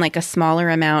and then like a smaller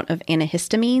amount of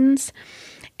antihistamines.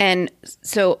 And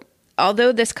so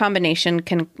although this combination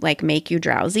can like make you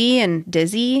drowsy and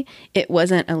dizzy, it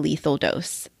wasn't a lethal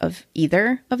dose of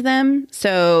either of them.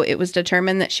 So it was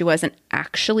determined that she wasn't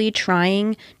actually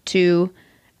trying to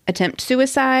attempt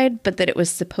suicide, but that it was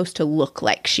supposed to look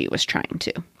like she was trying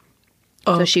to.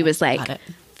 So she was like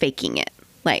faking it.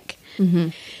 Like,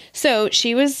 so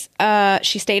she was,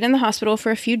 she stayed in the hospital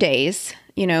for a few days,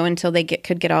 you know, until they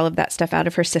could get all of that stuff out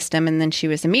of her system. And then she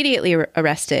was immediately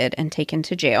arrested and taken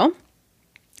to jail.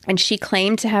 And she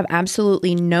claimed to have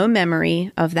absolutely no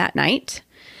memory of that night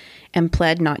and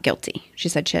pled not guilty. She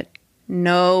said she had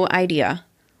no idea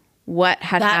what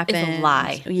had happened. That is a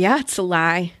lie. Yeah, it's a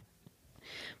lie.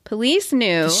 Police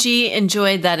knew. She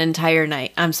enjoyed that entire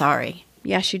night. I'm sorry.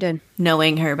 Yeah, she did.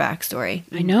 Knowing her backstory.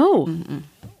 I know.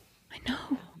 I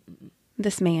know.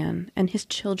 This man and his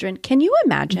children. Can you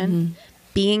imagine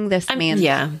being this man's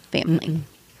family?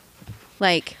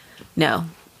 Like, no.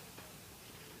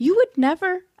 You would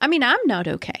never. I mean, I'm not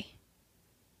okay.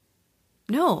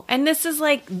 No. And this is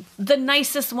like the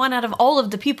nicest one out of all of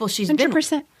the people she's 100%, been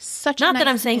with. Such not a nice that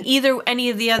I'm saying man.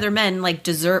 any of the other men like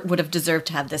would have deserved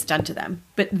to have this done to them.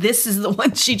 But this is the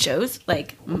one she chose.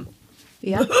 Like,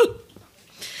 yeah.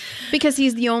 Because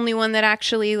he's the only one that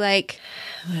actually, like,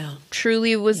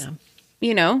 truly was,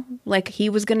 you know, like he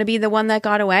was going to be the one that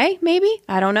got away, maybe?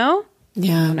 I don't know.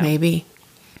 Yeah, maybe.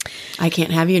 I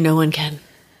can't have you. No one can.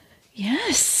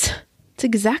 Yes. It's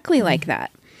exactly like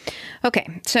that.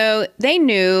 Okay. So they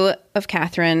knew of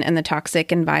Catherine and the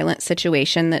toxic and violent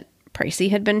situation that Pricey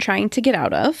had been trying to get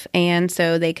out of. And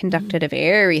so they conducted a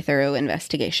very thorough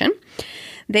investigation.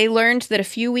 They learned that a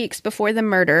few weeks before the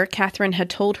murder, Catherine had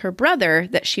told her brother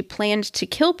that she planned to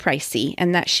kill Pricey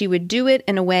and that she would do it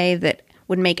in a way that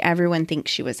would make everyone think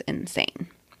she was insane.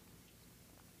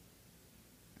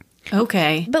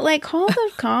 Okay. But, like, call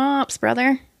the cops,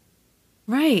 brother.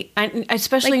 Right. And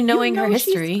especially like, knowing her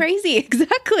history. She's crazy.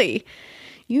 Exactly.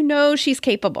 You know she's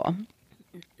capable.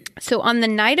 So on the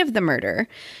night of the murder,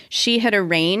 she had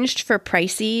arranged for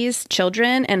Pricey's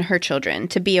children and her children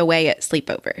to be away at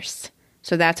sleepovers.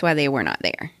 So that's why they were not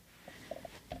there.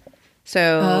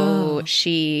 So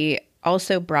she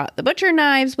also brought the butcher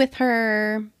knives with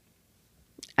her.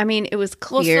 I mean, it was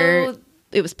clear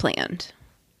it was planned.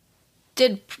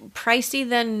 Did Pricey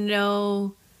then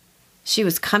know she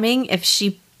was coming if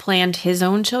she planned his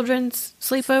own children's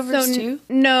sleepovers too?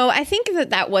 No, I think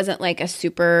that wasn't like a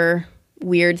super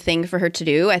weird thing for her to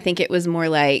do. I think it was more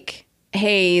like,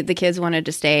 hey, the kids wanted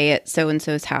to stay at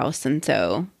so-and-so's house, and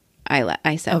so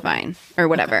I said fine, or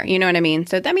whatever. Okay. You know what I mean?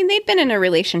 So, I mean, they'd been in a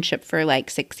relationship for like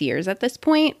 6 years at this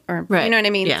point, or you know what I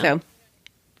mean? Yeah. So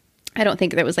I don't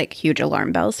think there was like huge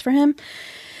alarm bells for him.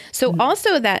 So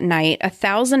also that night,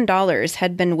 $1,000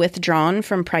 had been withdrawn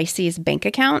from Pricey's bank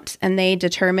account, and they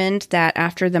determined that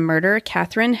after the murder,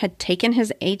 Catherine had taken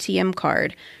his ATM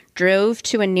card, drove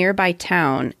to a nearby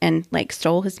town, and like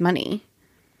stole his money.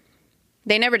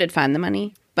 They never did find the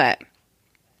money, but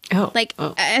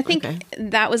I think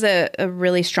that was a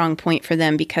really strong point for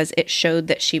them because it showed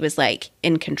that she was like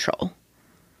in control.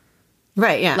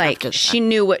 Right, yeah. Like she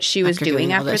knew what she was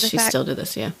doing after the fact. She still did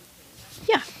this, yeah.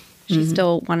 Yeah. She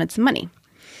still wanted some money.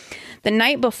 The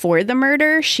night before the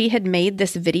murder, she had made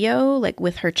this video like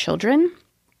with her children,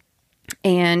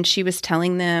 and she was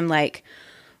telling them like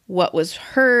what was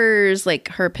hers, like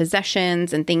her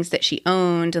possessions and things that she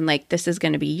owned, and like this is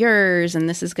going to be yours and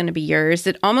this is going to be yours.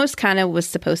 It almost kind of was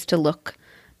supposed to look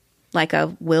like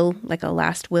a will, like a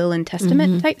last will and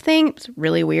testament type thing. It was a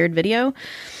really weird video.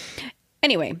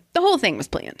 Anyway, the whole thing was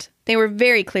planned. They were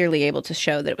very clearly able to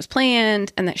show that it was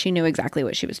planned and that she knew exactly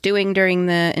what she was doing during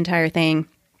the entire thing.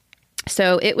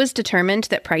 So it was determined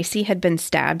that Pricey had been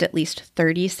stabbed at least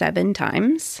 37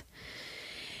 times.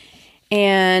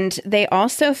 And they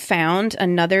also found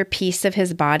another piece of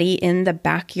his body in the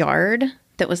backyard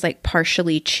that was like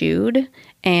partially chewed.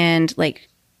 And like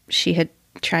she had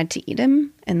tried to eat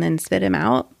him and then spit him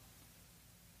out.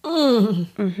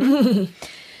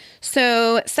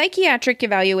 So psychiatric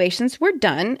evaluations were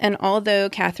done, and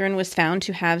although Catherine was found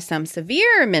to have some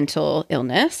severe mental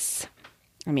illness,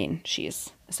 I mean, she's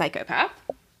a psychopath,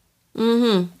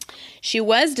 she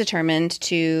was determined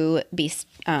to be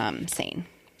sane.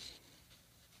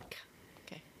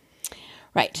 Okay.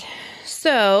 Right.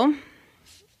 So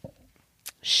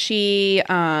she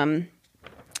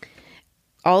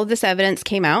all of this evidence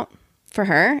came out for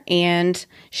her, and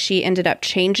she ended up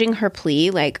changing her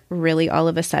plea, like really all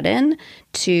of a sudden,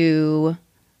 to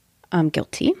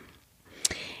guilty.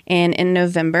 And in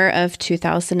November of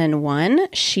 2001,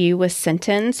 she was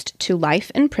sentenced to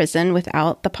life in prison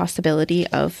without the possibility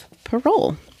of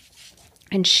parole.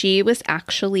 And she was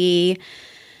actually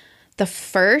the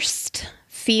first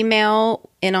female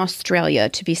in Australia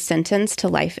to be sentenced to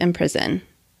life in prison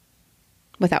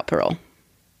without parole.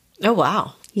 Oh,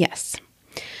 wow. Yes.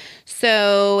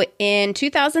 So in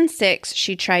 2006,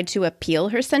 she tried to appeal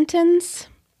her sentence,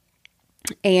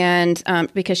 and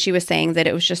because she was saying that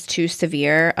it was just too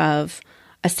severe of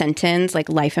a sentence, like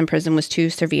life in prison was too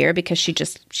severe because she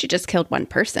just killed one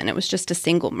person. It was just a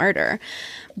single murder.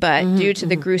 But due to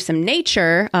the gruesome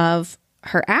nature of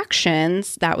her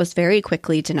actions, that was very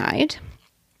quickly denied.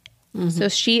 So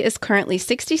she is currently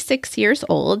 66 years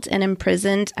old and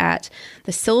imprisoned at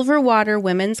the Silverwater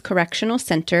Women's Correctional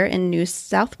Center in New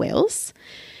South Wales.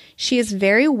 She is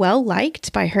very well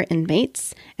liked by her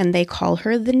inmates, and they call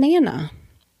her the Nana.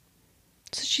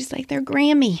 So she's like their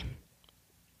Grammy.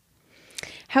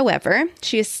 However,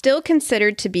 she is still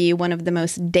considered to be one of the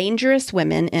most dangerous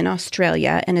women in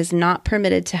Australia and is not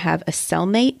permitted to have a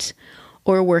cellmate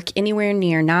or work anywhere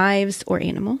near knives or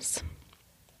animals.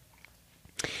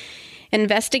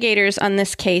 Investigators on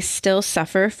this case still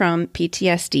suffer from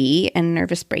PTSD and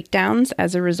nervous breakdowns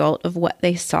as a result of what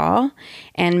they saw,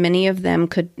 and many of them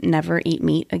could never eat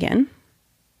meat again,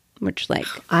 which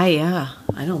I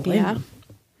don't blame them.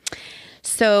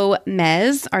 So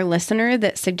Mez, our listener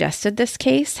that suggested this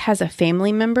case, has a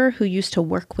family member who used to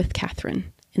work with Catherine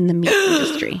in the meat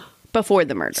industry before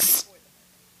the murder. Stop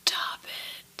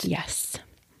it. Yes.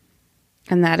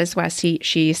 And that is why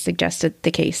she suggested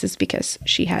the case, is because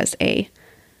she has a,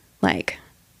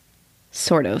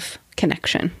 sort of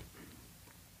connection.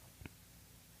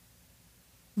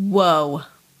 Whoa.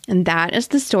 And that is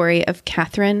the story of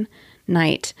Catherine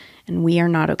Knight, and we are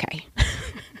not okay.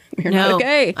 We're not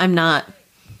okay. I'm not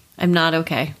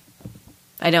okay.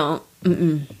 I don't.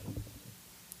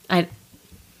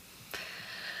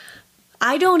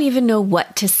 I don't even know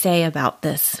what to say about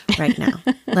this right now.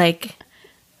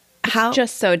 How?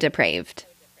 Just so depraved.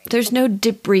 There's no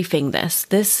debriefing this.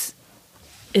 This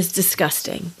is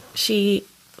disgusting. She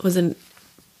was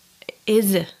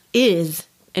is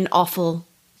an awful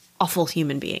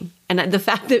human being. And the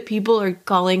fact that people are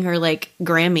calling her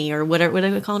Grammy or whatever, what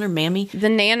are they calling her? Mammy? The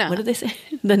Nana. What did they say?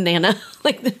 The Nana.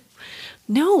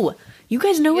 No. You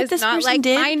guys know what this person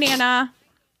did? My Nana.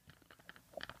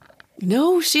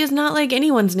 No, she is not like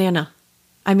anyone's Nana.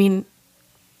 I mean,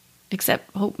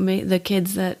 except the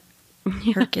kids that,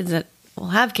 her kids that will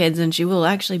have kids, and she will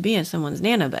actually be someone's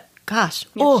Nana, but gosh.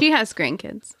 Yeah, she has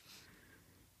grandkids.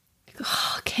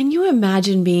 Oh, can you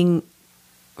imagine being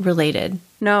related?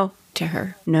 No. To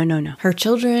her? No. Her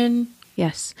children?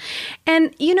 Yes.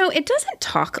 And, it doesn't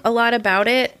talk a lot about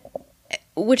it,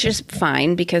 which is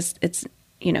fine because it's,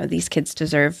 these kids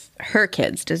her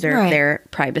kids deserve right. their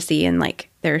privacy, and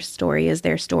their story is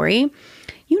their story.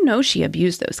 She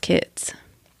abused those kids.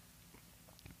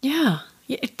 Yeah.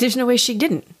 There's no way she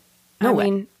didn't. No way. I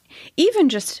mean, even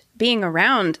just being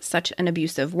around such an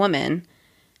abusive woman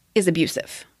is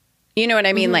abusive. You know what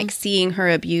I mean? Seeing her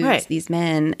abuse these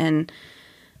men, and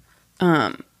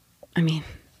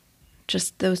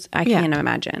just those, I can't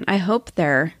imagine. I hope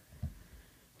they're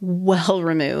well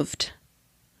removed.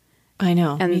 I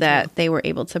know. And that they were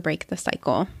able to break the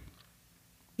cycle.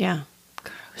 Yeah.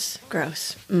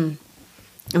 Gross. And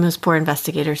those poor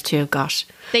investigators too, gosh.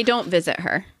 They don't visit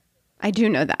her. I do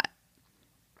know that.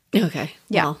 Okay.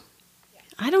 Yeah. Well,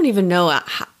 I don't even know.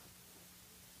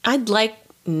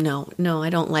 No, I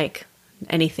don't like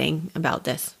anything about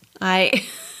this.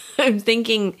 I'm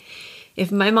thinking,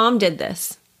 if my mom did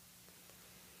this,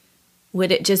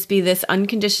 would it just be this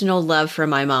unconditional love for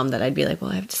my mom that I'd be like,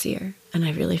 well, I have to see her? And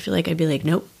I really feel like I'd be like,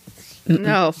 nope.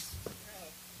 No.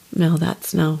 No,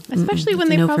 that's no. Especially when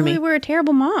they probably were a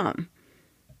terrible mom.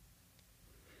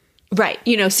 Right.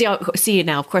 See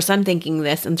now, of course, I'm thinking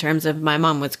this in terms of my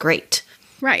mom was great.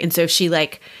 Right. And so she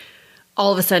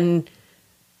all of a sudden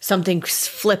something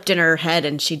flipped in her head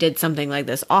and she did something like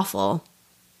this awful.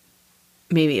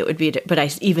 Maybe it would be,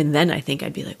 but even then I think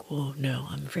I'd be like, whoa, no,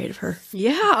 I'm afraid of her.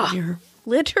 Yeah.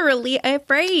 Literally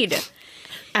afraid.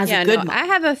 As a good mom. I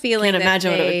have a feeling Can't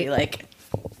imagine what it would be like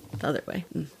the other way.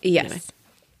 Yes. Anyway.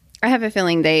 I have a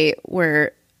feeling they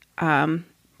were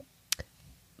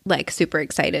super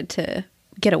excited to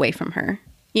get away from her.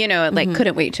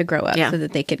 Couldn't wait to grow up so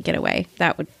that they could get away.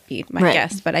 That would be my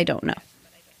guess, but I don't know.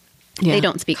 Yeah. They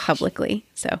don't speak publicly,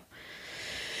 so.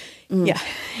 Yeah.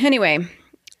 Anyway,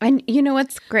 and you know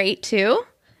what's great too?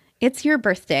 it's your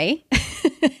birthday.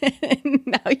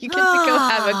 Now you get to go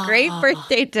have a great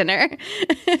birthday dinner.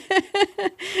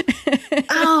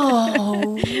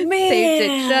 Oh, man. Saved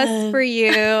it just for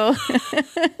you.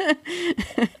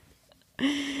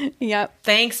 Yep.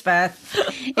 Thanks, Beth.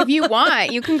 If you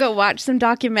want, you can go watch some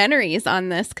documentaries on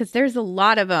this because there's a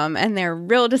lot of them and they're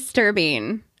real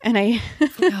disturbing. And I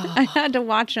had to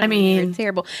watch them. I mean, they're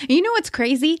terrible. You know what's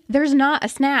crazy? There's not a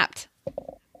Snapped.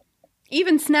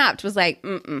 Even Snapped was like,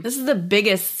 mm-mm. This is the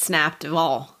biggest Snapped of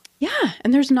all. Yeah,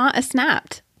 and there's not a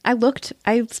Snapped. I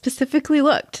specifically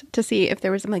looked to see if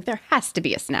there was, I'm like, there has to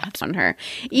be a Snapped on her.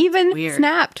 Even weird.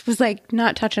 Snapped was like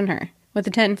not touching her with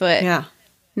a 10-foot. Yeah.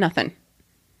 Nothing.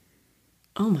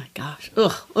 Oh my gosh.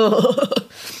 Ugh.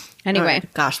 Anyway.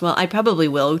 Right. Gosh, well, I probably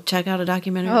will check out a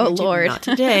documentary. Oh, Lord. Not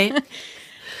today.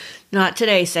 Not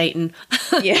today, Satan.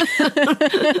 Yeah.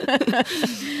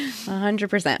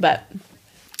 100%. But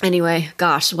anyway,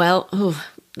 gosh, well,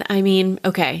 I mean,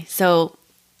 okay, so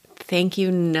thank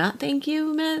you, not thank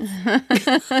you, Miss.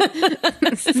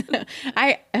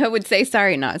 I would say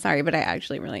sorry, not sorry, but I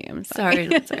actually really am sorry. Sorry,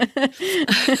 not sorry.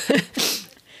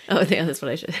 Oh, yeah, that's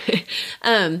what I should say.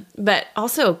 But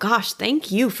also, gosh, thank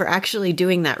you for actually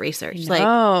doing that research.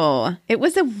 Oh, it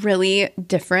was a really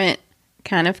different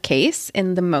kind of case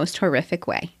in the most horrific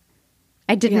way.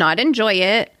 I did not enjoy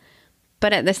it,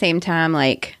 but at the same time,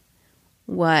 like,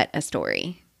 what a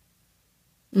story.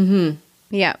 Mm-hmm.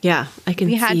 Yeah. Yeah, I can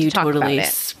see you totally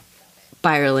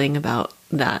spiraling about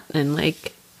that and,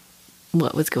 like,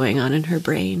 what was going on in her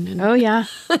brain. And oh, yeah.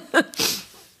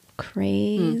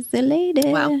 Crazy lady.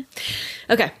 Wow.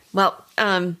 Okay. Well,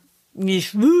 I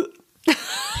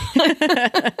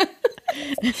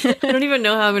don't even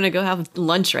know how I'm going to go have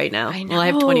lunch right now. I know. Well, I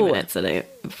have 20 minutes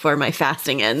before my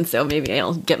fasting ends, so maybe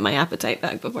I'll get my appetite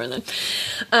back before then.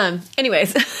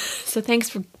 Anyways, so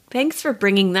thanks for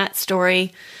bringing that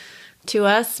story to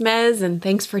us, Mez, and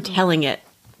thanks for telling it,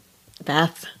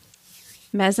 Beth.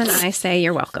 Mez and I say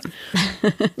you're welcome.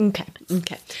 Okay.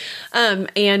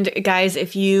 And guys,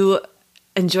 if you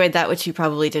enjoyed that, which you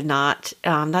probably did not,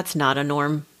 that's not a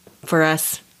norm for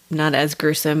us. Not as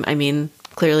gruesome. I mean,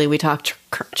 clearly we talk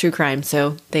true crime,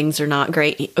 so things are not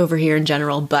great over here in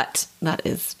general, but that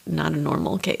is not a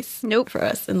normal case. Nope. For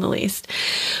us in the least.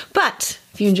 But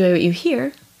if you enjoy what you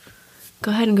hear,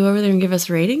 go ahead and go over there and give us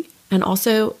a rating, and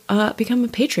also become a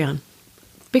Patreon.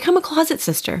 Become a Closet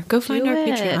Sister. Go find our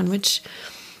Patreon, which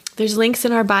there's links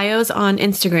in our bios on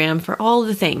Instagram for all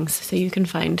the things, so you can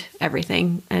find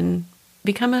everything and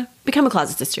become a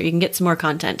Closet Sister. You can get some more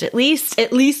content, at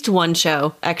least one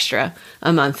show extra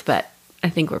a month, but I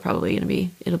think we're probably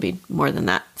it'll be more than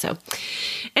that. So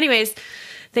anyways,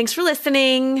 thanks for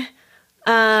listening.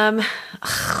 And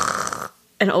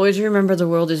always remember, the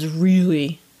world is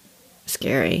really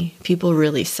scary. People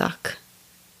really suck.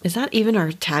 Is that even our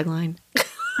tagline?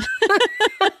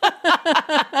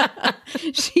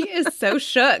 She is so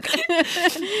shook.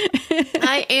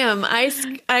 I am.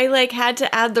 I like had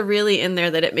to add the really in there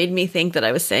that it made me think that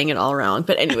I was saying it all wrong.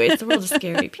 But anyways, the world is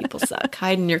scary. People suck.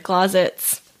 Hide in your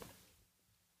closets.